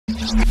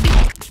An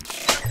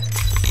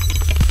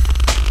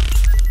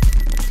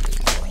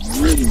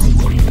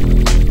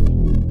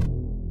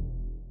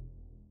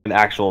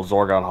actual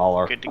Zorgon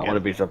hauler. Good to I go.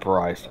 wouldn't be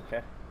surprised.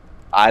 Okay.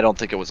 I don't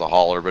think it was a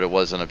hauler, but it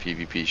wasn't a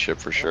PvP ship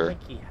for I sure.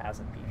 don't think he has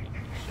a PvP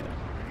ship.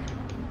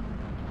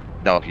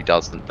 No, he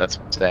doesn't. That's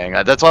what I'm saying.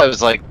 That's why I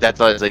was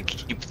like,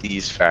 keep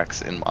these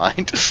facts in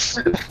mind.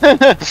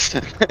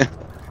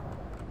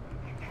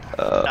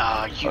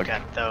 Oh, you okay.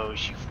 got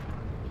those. You.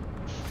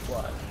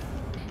 What?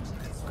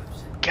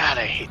 God,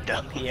 I hate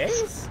those.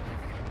 PAs?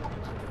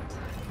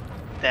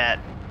 That.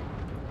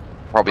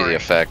 Probably the Break.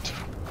 effect.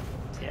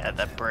 Yeah,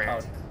 that break. Oh,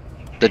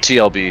 The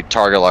TLB,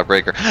 target lock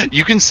breaker.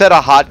 You can set a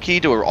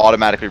hotkey to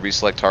automatically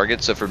reselect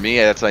target. So for me,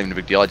 that's not even a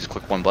big deal. I just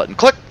click one button,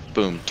 click,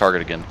 boom,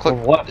 target again. Click.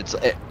 For what?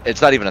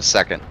 It's not even a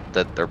second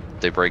that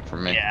they break for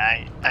me.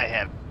 Yeah, I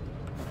have.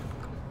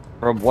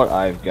 From what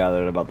I've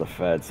gathered about the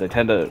feds, they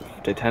tend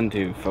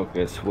to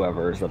focus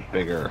whoever is the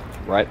bigger,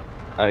 right?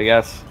 I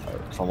guess, or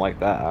something like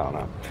that. I don't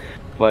know.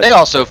 But They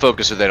also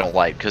focus who they don't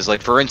like, because,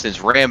 like, for instance,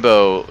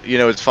 Rambo. You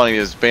know, it's funny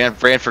is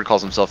Branford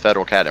calls himself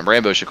Federal Catnip.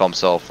 Rambo should call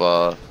himself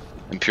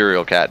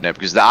Imperial Catnip,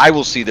 because I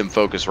will see them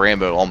focus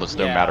Rambo almost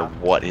no Yeah. matter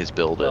what his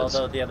build well, is.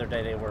 though the other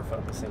day they were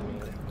focusing me.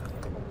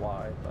 I don't know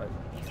why, but.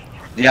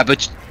 Yeah,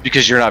 but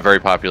because you're not very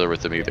popular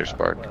with them either, Yeah,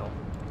 Spark. well,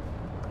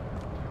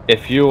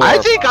 if you, I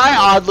are think I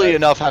popular- oddly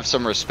enough have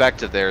some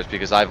respect of theirs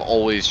because I've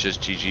always just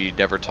GG,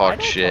 never I talked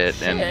don't shit,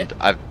 talk and shit.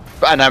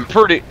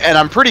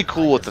 I'm pretty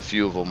cool with a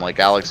few of them, like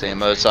Alex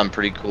Amos. I'm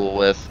pretty cool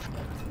with,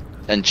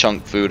 and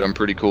Chunk Food. I'm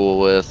pretty cool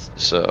with.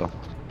 So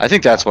I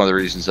think that's one of the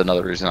reasons.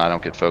 Another reason I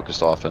don't get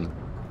focused often.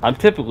 I'm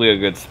typically a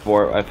good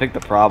sport. I think the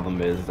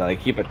problem is that I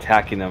keep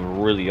attacking them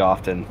really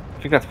often.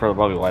 I think that's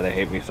probably why they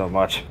hate me so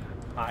much.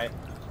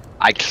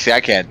 I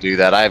can't do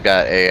that. I've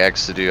got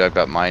AX to do. I've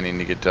got mining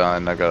to get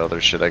done. I've got other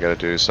shit I gotta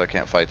do, so I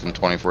can't fight them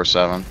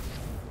 24/7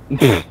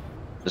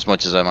 as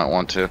much as I might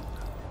want to.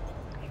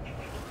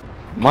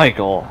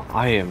 Michael,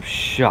 I am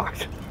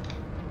shocked.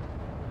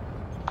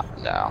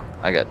 No,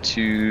 I got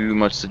too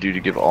much to do to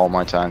give all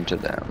my time to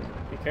them.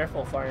 be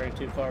careful firing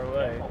too far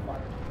away.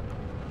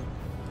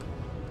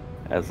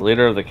 As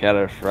leader of the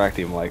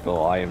Cataphracti,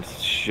 Michael, I am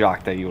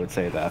shocked that you would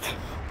say that.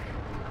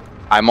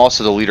 I'm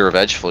also the leader of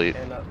Edge Fleet.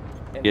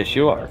 And Yes,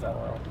 you are. knows that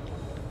well.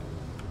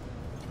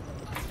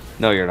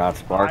 No, you're not,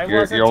 Spark. I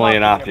You're wasn't only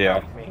an talking Optio.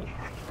 about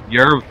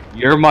me.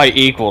 You're my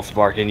equal,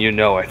 Spark, and you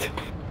know it.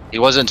 He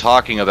wasn't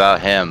talking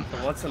about him.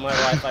 For once in my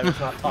life, I was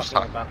not talking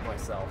about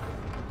myself.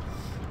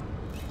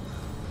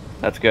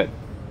 That's good.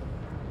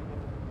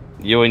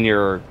 You and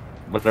your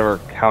whatever,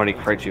 how many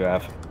crates you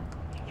have.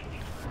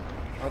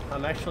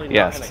 I'm actually not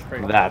Yes, in a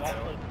crate. that.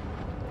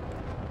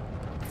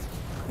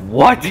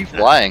 What? He's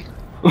flying.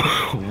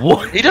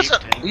 What? He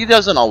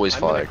doesn't always I'm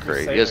fly in a a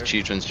crate. He has Crusader.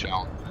 Chieftain's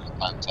challenge,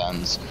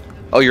 10s.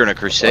 Oh, you're in a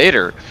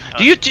Crusader.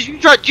 You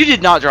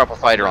did not drop a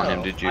fighter on him,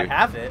 No, did you? I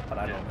have it, but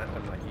I'm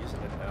not using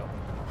it now.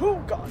 Oh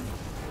god.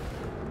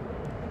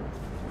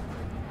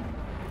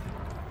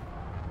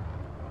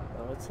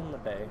 Oh, it's in the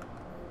bay.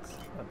 It's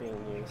not being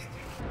used.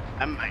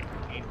 I might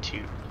need to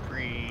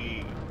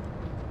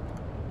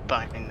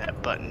bind that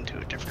button to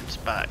a different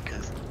spot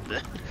because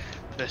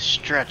the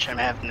stretch I'm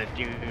having to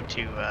do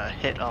to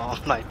hit all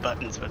my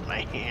buttons with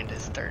my hand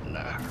is starting to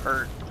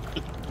hurt.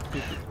 To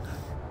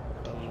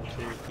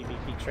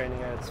PvP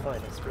training at its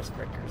finest, risk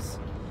breakers.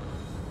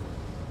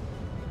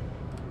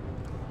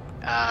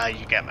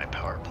 You got my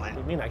power What do plant.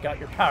 you mean I got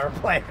your power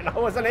plant? I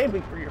wasn't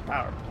aiming for your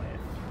power plant.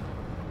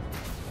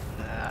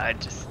 I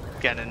just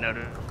got a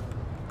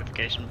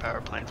notification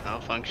power plant's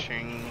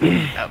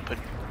malfunctioning. Output.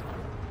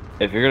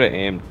 If you're gonna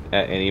aim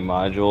at any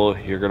module,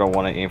 you're gonna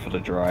want to aim for the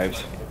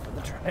drives. For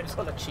the drives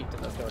on the cheap,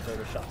 and that's gonna throw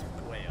the shots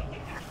way up.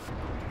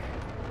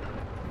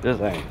 Just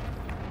saying.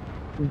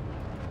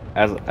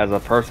 As a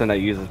person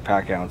that uses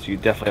pack counts, you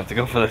definitely have to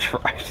go for the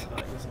drives.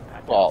 Not using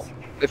pack Well,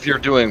 if you're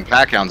doing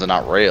pack hounds and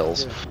not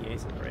rails. Doing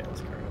PAs and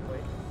rails currently.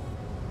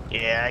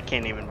 Yeah, I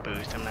can't even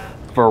boost. I'm not.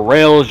 For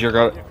rails, you're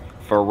gonna.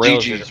 For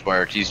rails, you're, GG's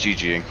work. He's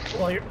GGing.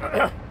 Well, your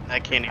I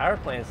can't even. power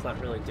plant's not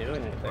really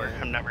doing anything.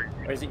 I'm never.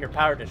 Or is it your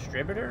power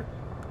distributor?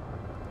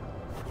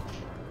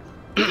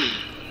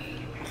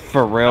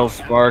 for rails,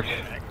 Spark.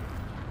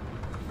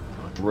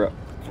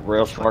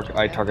 Rail Spark,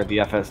 I target the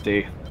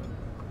FSD.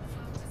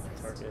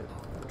 Target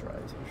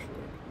drives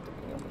usually,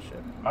 depending on the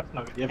ship. I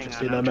can get the Hang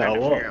FSD on, no I'm matter trying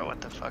to what. figure out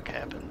what the fuck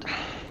happened.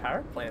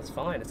 Power plant's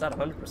fine. It's at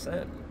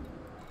 100%.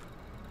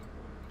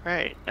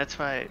 Right, that's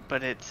why.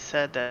 But it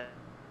said that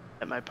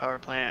my power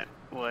plant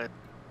was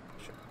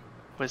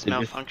It just-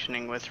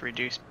 malfunctioning with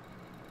reduced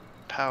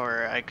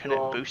power. I couldn't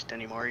Well- boost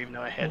anymore, even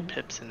though I had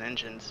pips and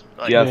engines.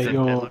 Like, Yeah, it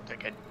you're- looked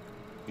like I.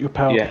 Your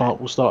power Yeah.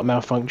 plant will start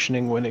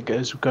malfunctioning when it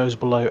goes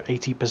below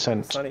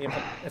 80%. It's not even.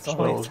 It's As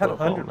only well it's as at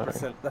what I'll know.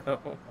 100% though.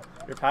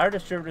 Your power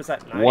distributor's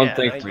at 90, One Yeah,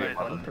 thing that's for you, right.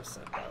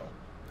 91% though.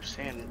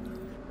 Saying,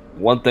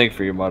 One thing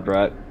for you,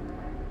 Muddratt.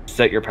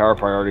 Set your power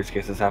priorities in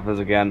case this happens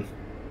again.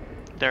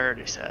 they're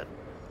already set.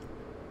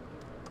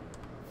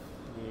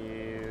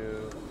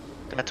 You.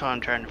 That's why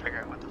I'm trying to figure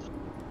out what the.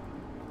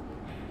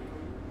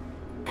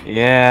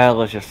 Yeah,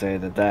 let's just say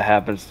that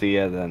happens to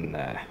you, then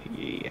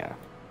yeah,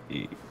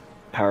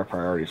 power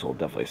priorities will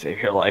definitely save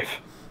your life.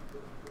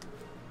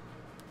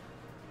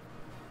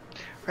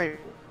 Right.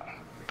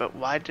 But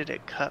why did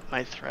it cut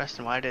my thrust,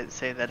 and why did it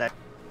say that I'm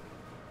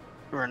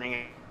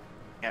running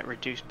at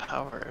reduced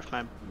power if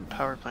my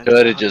power plant?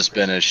 Could have just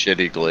been a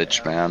shitty glitch,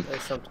 Yeah, man. they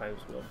sometimes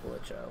will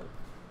glitch out.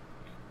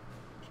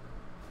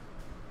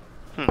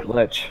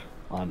 Glitch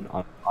on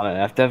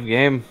an FDev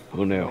game?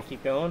 Who knew? Wanna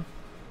keep going?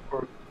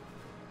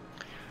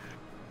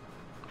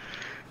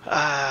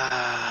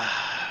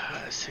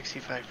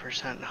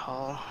 65%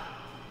 hull,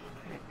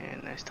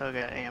 and I still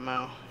got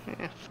ammo.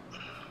 Yeah.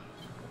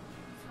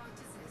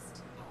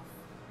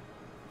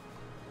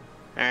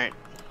 Alright,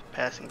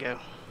 pass and go.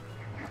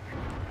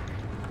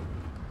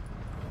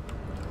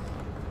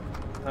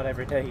 Not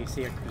every day you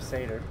see a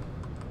Crusader.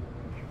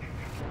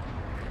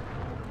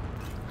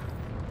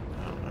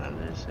 Well, that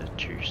is a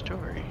true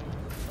story.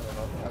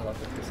 I love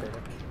the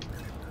Crusader.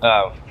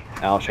 Oh,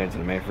 Al changed to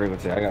the main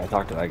frequency. I gotta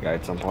talk to that guy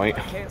at some point.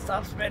 I can't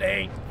stop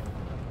spinning!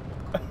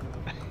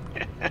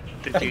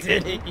 Did you I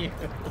did hit you.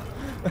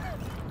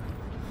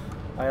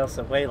 I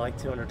also weigh like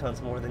 200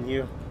 tons more than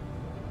you.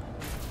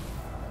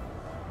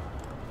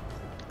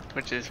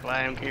 Which is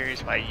why I'm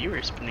curious why you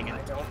were spinning it.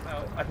 I don't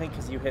know. I think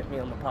because you hit me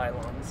on the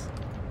pylons.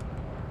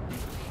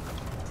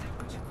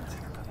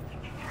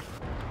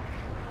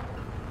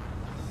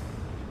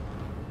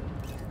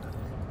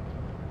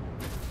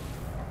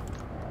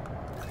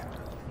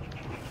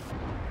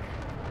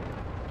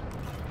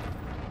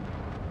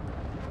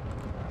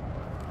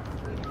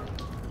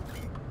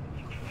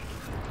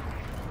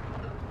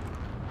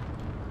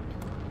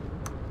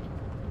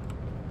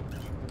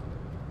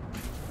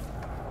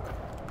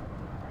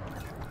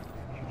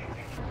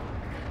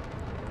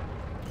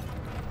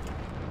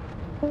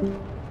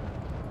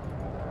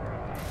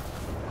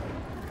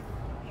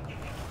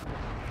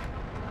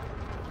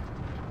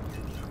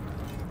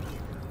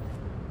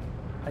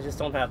 I just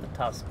don't have the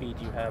top speed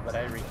you have, but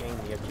I regain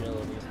the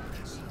agility.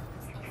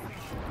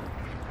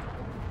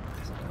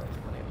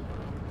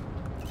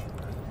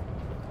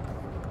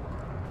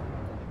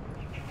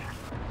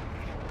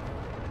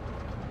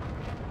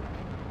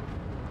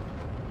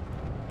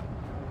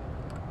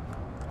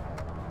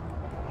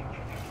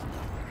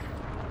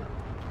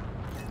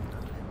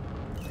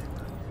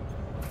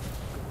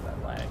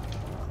 That lag.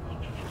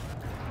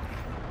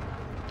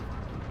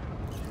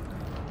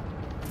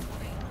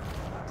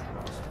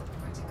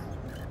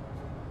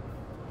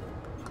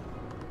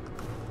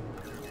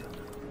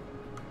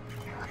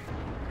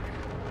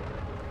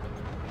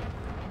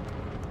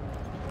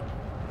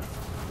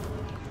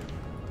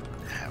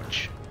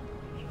 Ouch.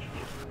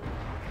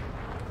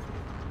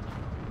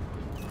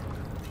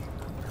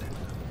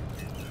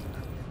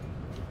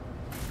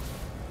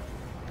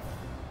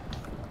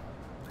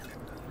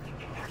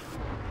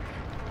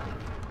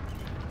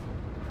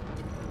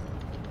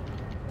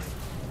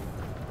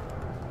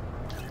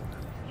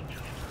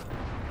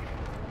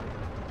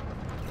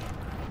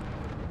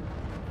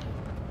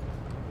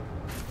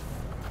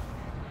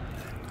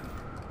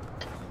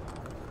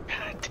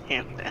 God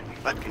damn, that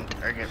fucking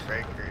target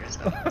breaker is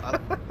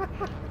up.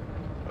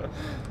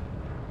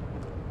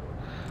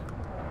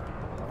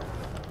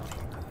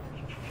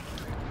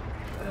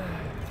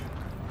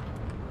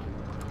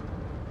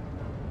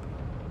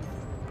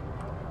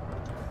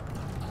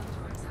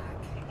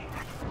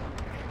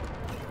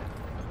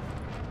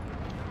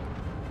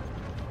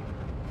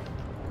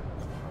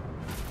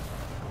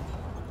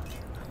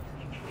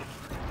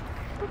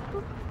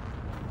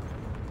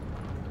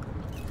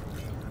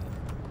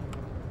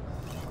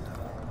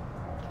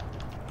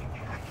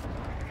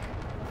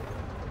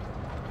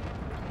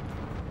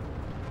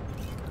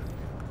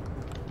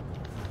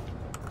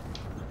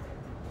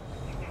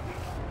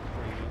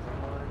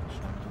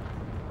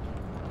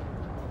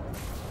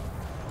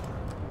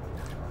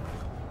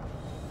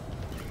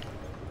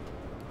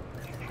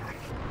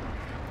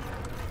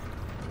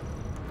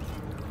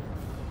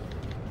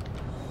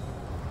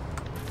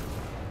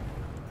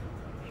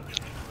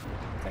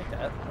 Take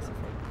that. That's a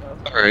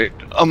fake. Alright,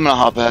 I'm gonna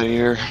hop out of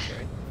here.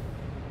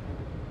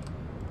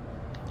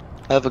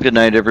 Have a good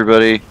night,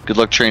 everybody. Good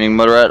luck training,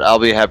 Muddratt. I'll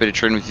be happy to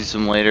train with you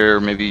some later,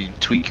 or maybe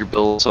tweak your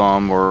build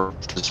some, or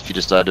if you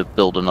decide to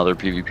build another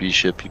PvP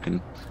ship, you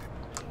can.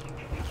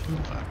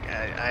 Fuck,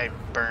 I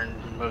burned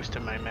most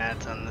of my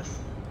mats on this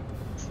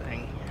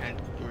thing. I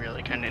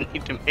really kind of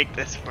need to make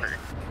this work.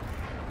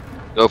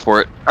 Go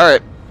for it.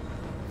 Alright.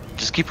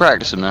 Just keep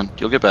practicing, man.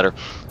 You'll get better.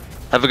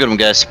 Have a good one,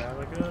 guys. Have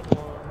a good one.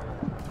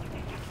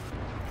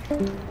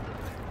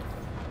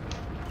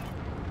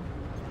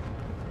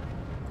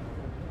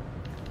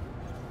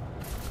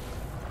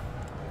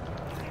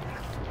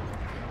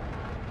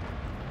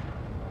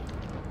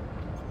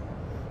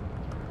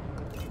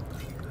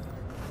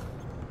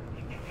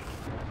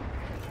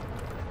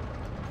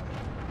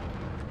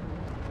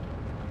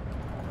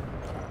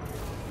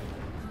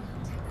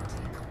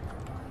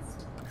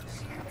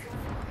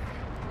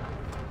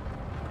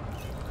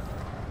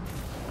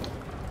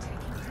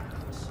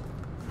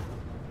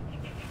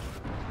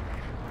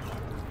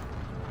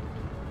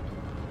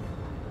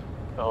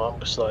 Oh, I'm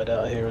gonna slide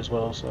out here as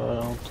well, so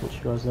I'll talk to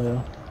you guys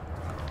later.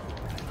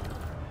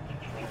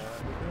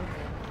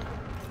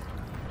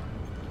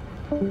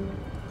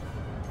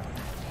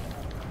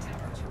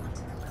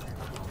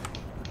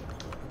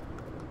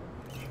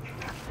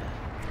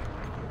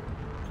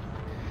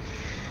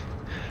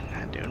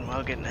 Not doing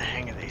well getting the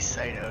hang of these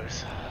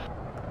cytos.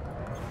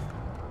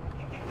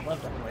 I'd love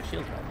to have my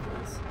shield back,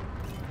 please.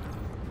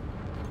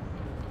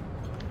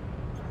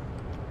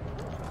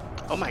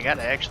 Oh my god,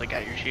 I actually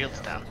got your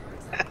shields down.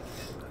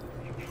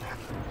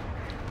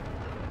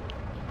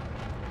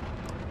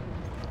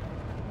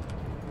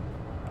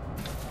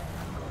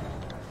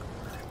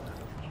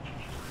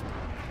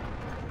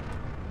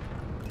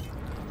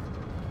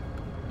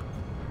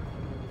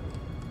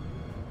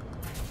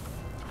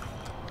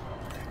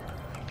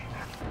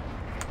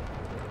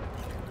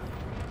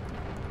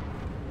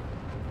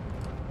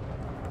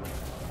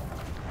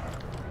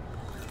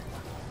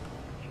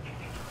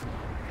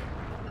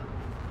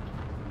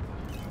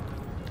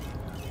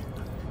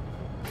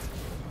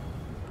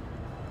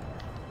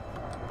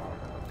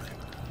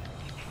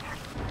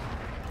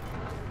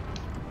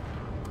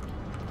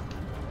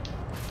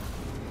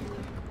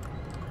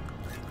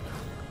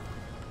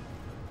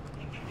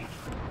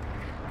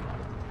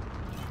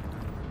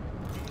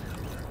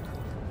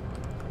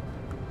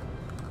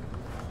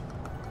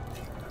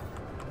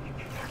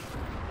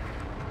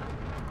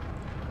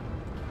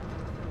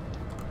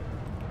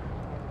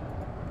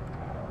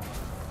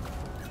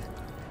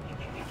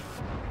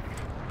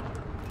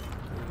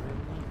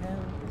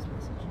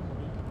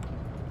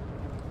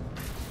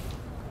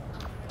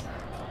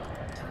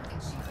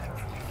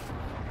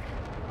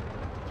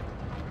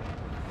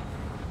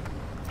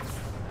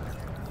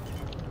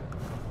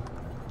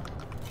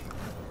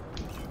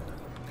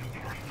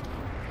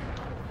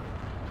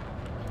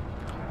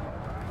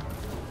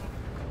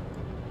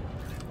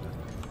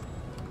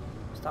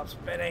 Stop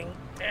spinning,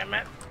 damn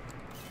it.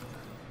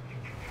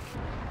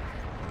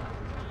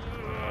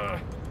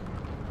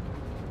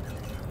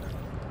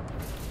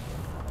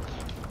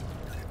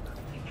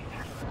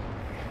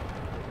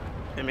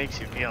 If it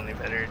makes you feel any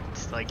better,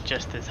 it's like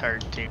just as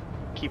hard to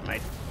keep my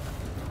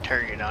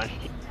target on.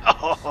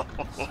 Oh!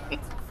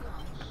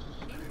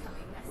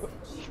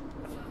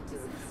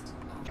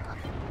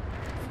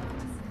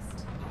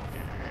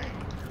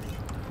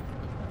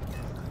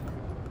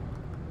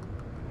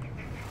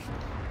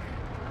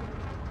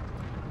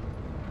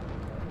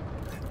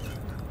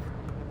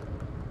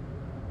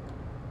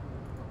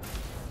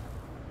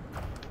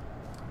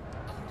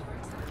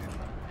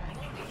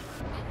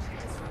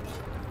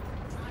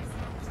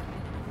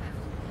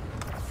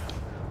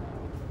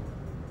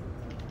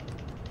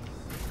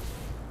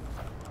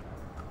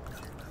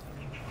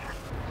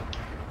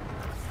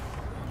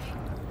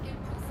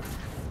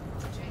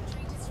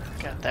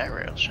 Got that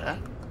rail shot.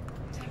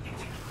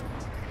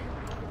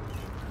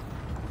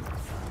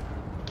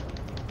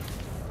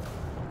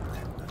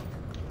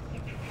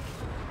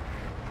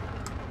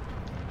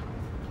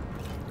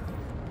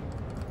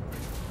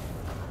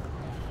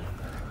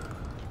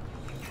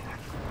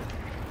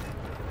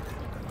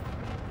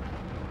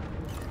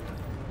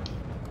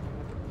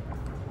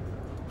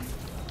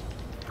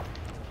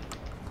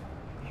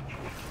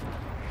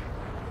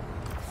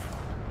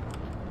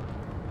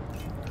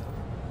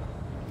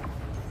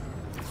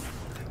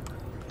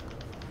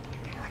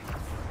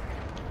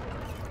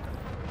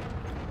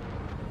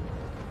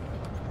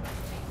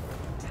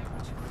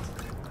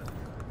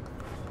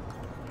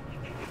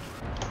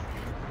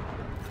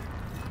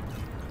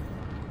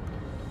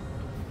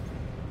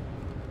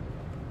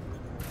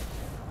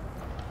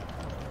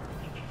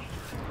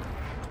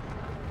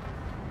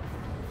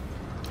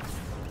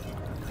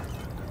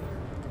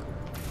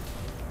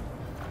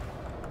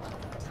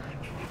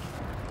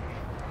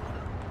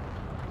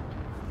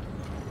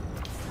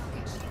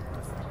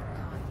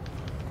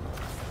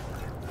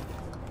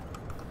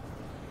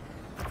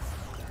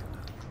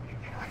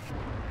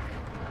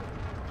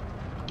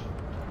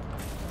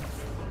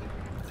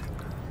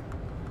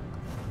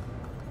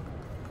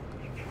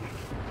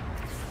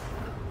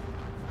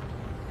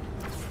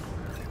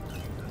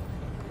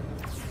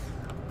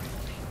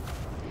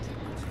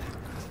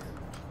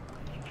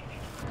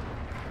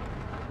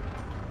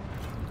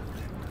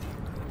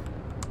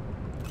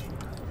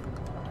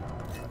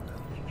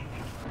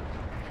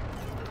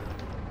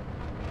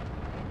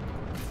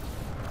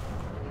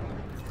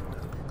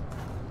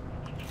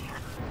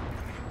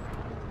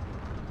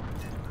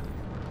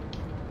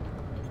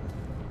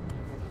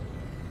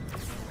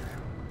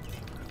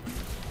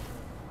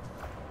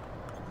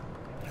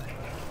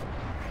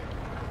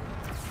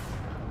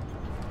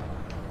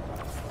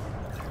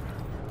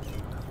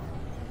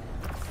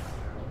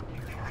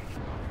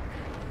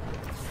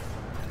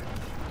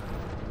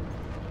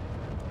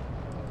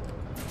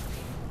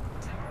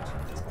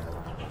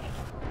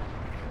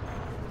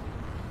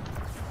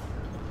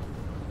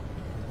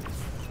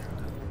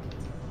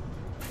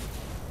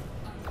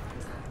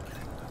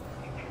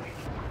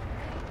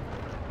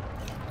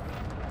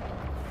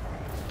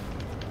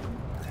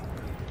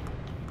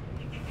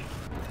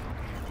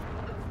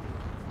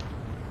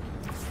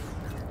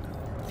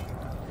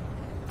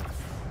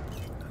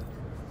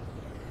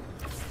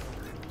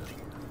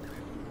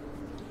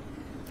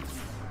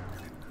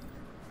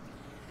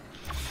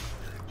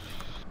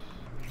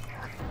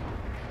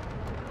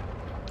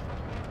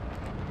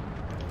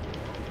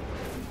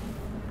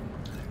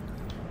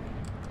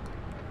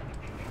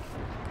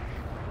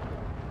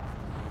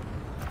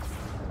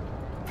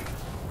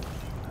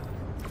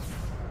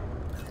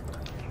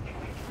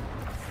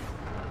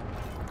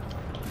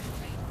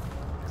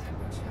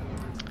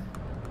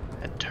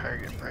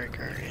 target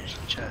breaker is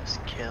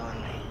just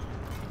killing me.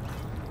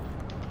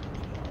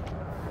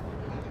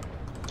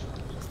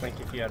 Just think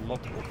if you had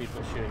multiple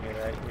people shooting it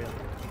at you.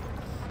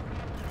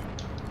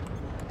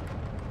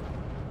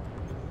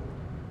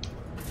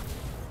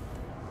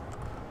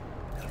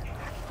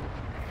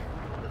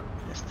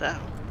 Missed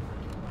that.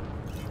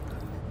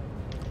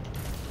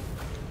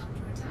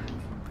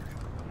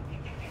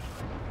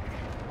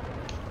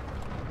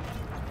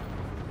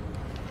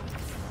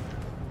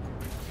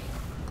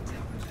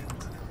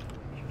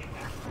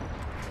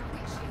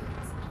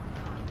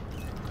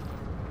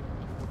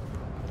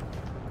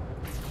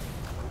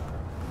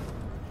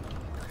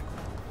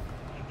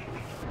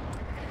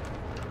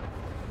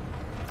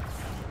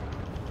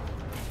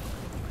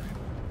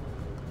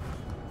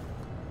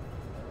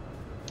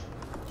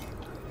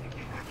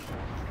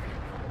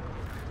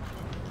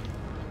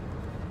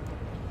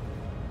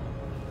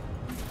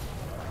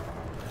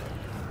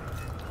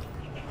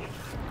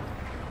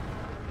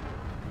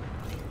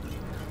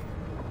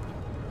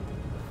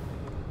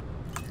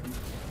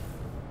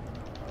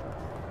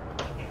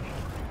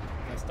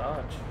 Nice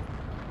dodge.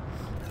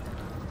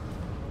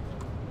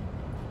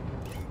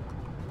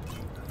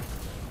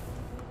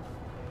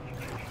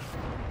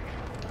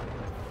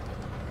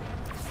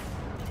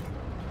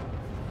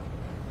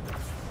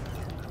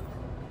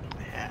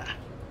 Yeah.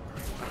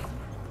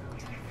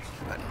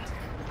 Button.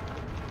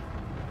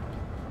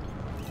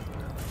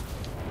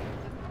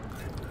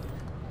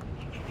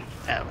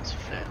 That was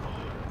fail.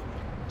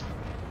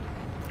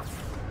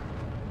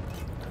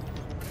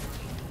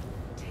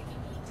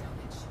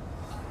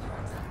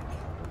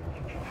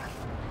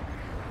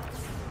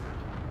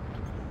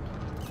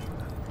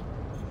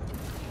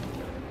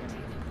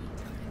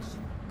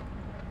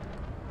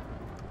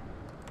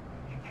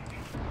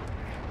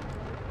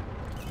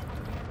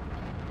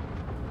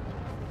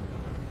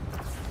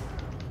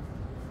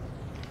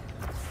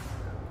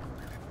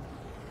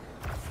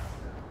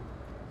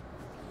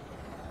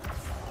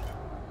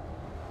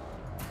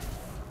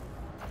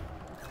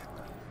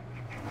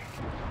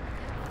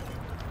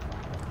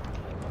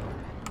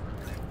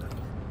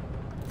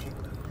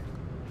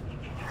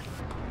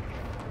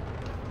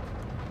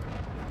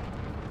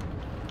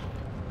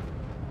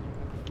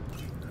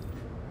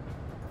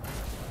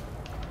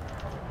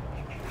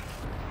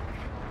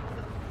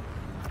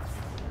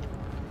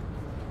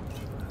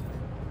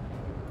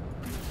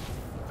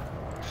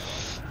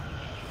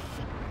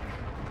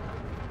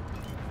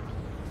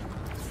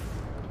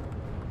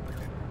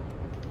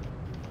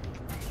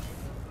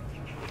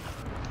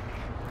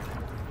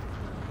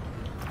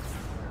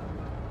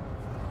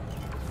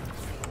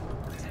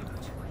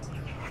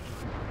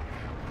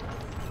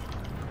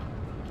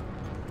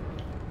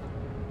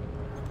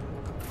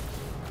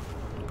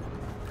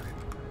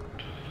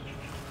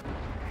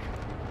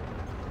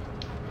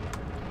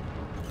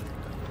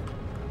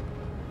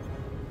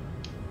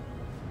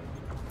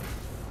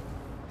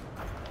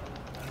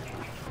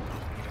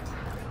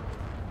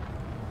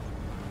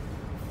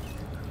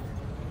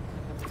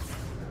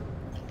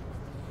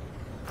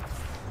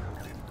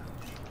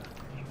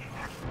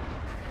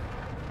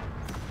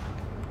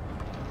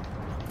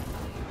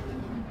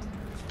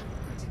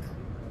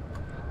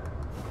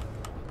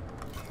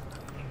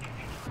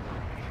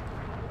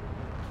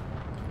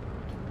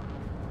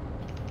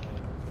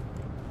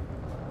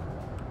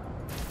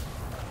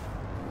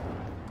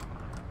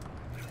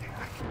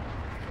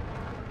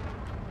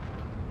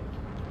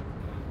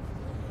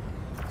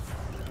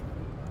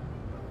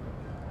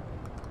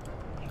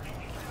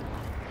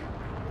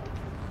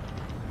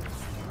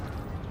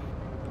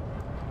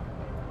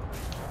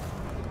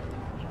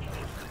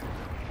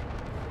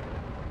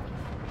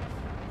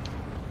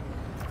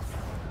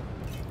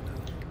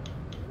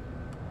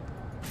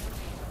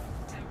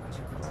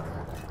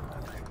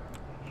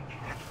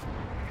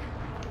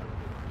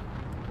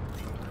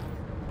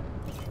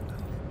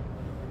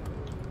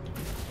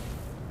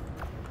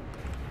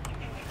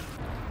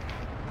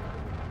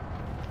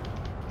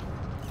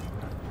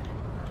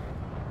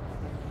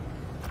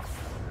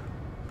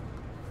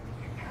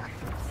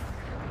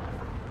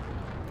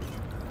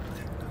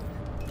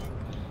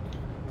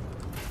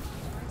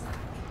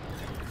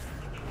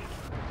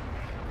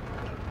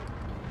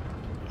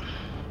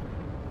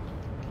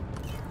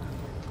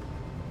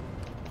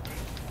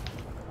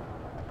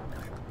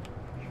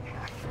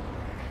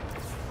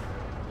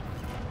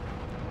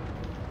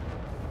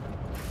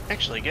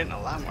 Actually getting a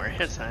lot more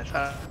hits than I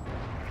thought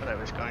I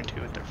was going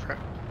to with the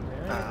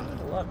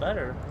Yeah, a lot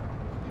better.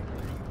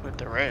 with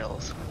the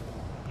rails.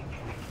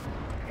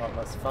 A lot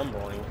less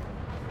fumbling.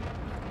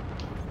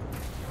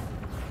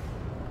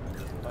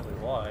 Probably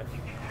why.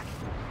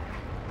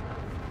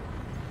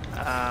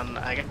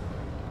 I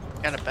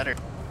got a better.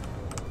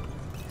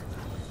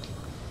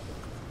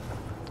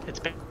 It's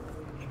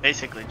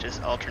basically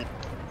just alternate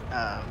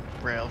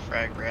rail,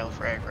 frag, rail,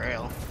 frag,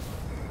 rail.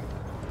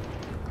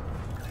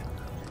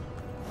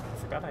 I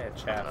forgot I had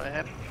chat.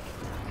 I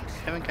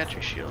haven't got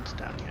your shields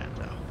down yet,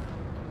 though.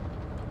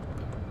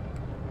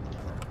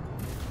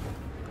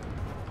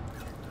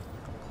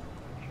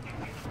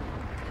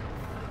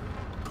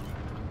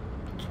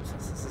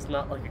 Jesus, this is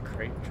not like a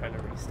crate trying to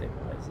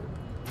restabilize it.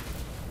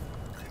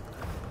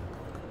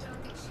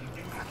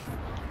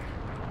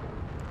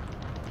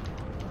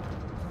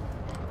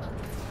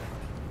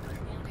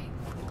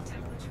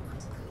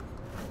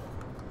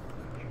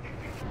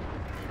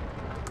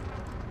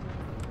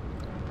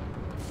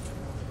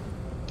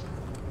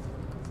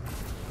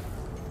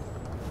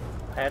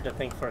 I had to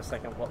think for a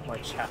second what my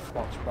chaff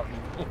launch button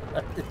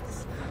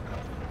was.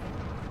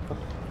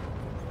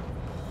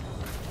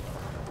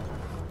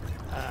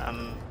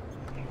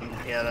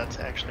 Yeah, that's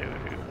actually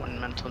one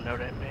mental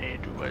note I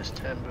made, was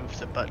to move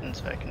the button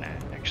so I can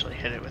actually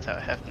hit it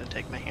without having to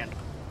take my hand.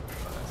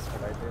 That's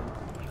what I did.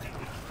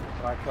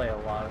 Well, I play a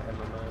lot of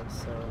MMOs,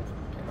 so,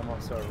 and I'm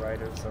also a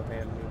writer, so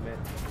hand movement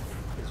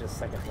is just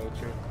second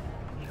nature.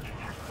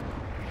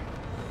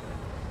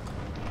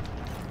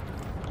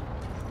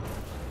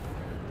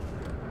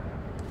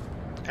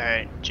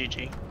 Alright,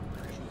 GG.